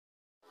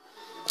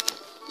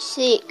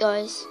see it,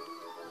 guys.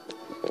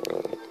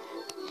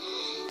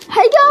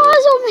 Hey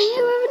guys, I'm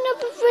here with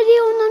another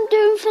video and I'm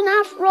doing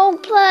FNAF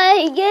roleplay.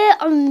 Yeah,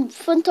 I'm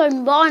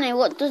Funtime Barney,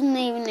 what doesn't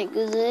even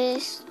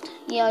exist.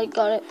 Yeah, I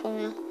got it from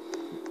you.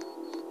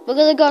 We're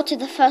gonna go to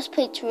the first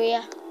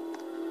pizzeria.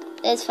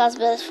 There's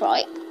Fazbear's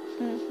Fright.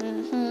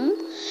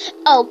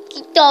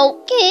 Okie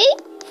dokie.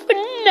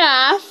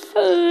 FNAF.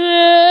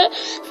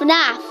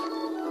 FNAF.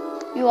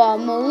 You are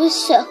more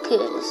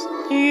suckers.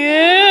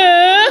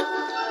 Yeah.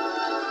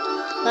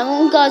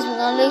 Remember guys, we're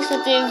gonna look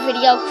at doing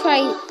video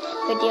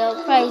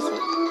crazy.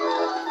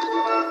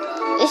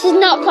 This is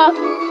not pop.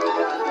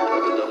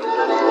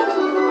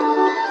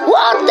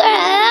 What the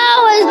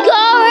hell is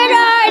going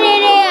on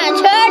in here?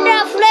 Turn the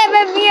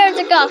flipping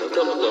music off.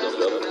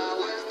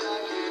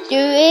 Do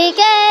it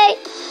gay.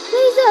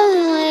 Please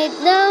don't wait.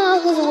 No,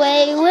 cause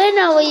away. We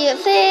know what you're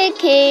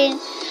thinking.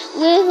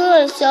 We're full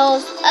of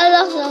souls. I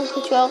lost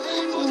self-control.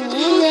 And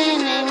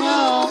then I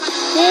know.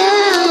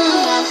 Now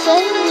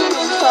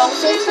I'm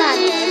 6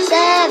 and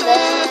 7.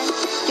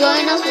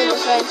 Join us, little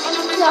friend.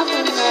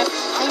 Talking there.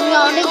 And you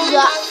only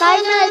got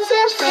 5 minutes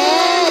to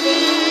Freddy.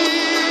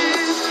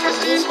 Is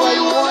this what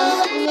you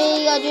want from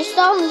me? I just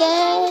don't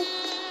get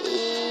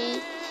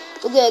it.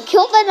 We're gonna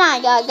kill the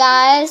night guy,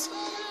 guys.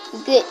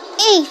 We're gonna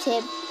eat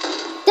him.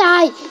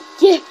 Die.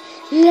 Yeah.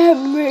 Let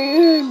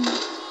me in.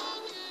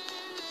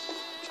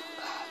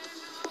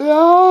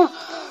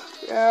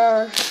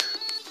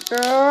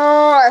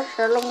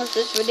 How long has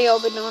this video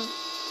been on?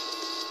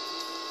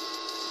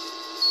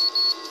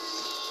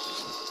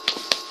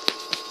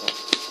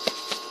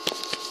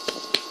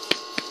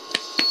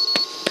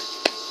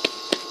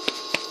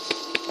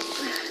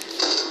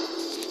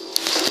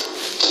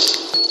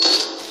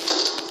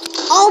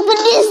 Open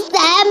this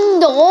damn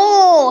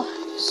door,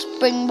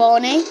 Spring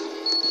Bonnie.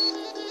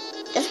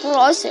 That's what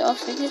I say. I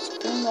think it's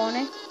Spring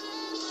Bonnie.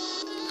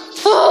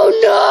 Oh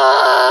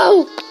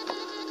no!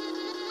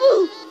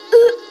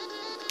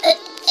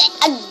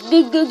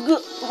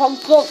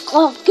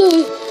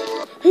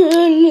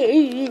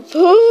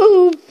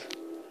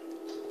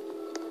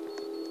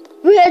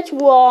 Which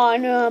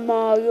one am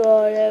I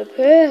gonna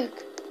pick?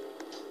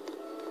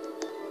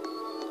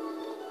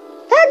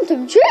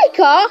 Phantom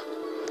Trigger?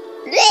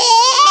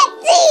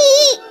 Let's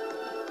see!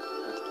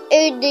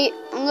 I'm going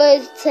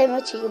to say my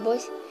Chica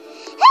voice.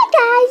 Hey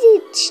guys,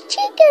 it's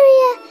Chica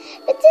here.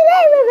 And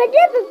today with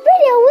another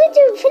video, we're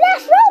doing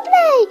FNAF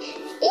roleplay.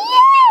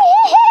 Yay!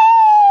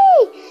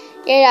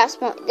 Yeah,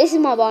 this is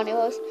my Barney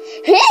voice.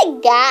 Hey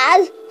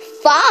guys,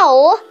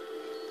 foul.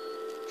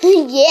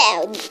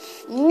 Yeah,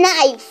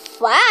 nice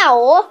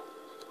foul.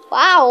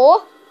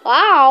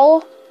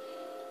 Wow.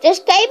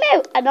 Just came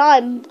out and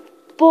I'm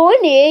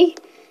Bonnie.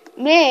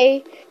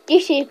 Me.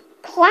 This is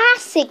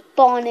classic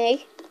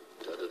Bonnie.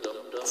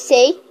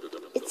 See?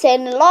 It's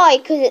in a lie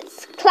because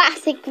it's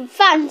classic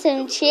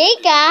Phantom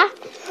Chica.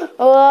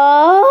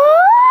 Oh.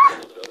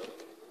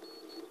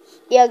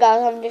 Yeah,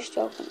 guys, I'm just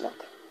joking.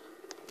 Look.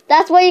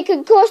 That's where you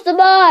can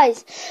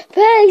customize.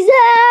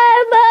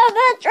 Pixel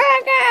Mother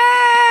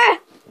Trigger.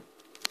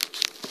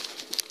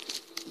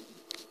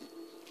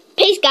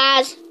 Peace,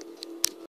 guys.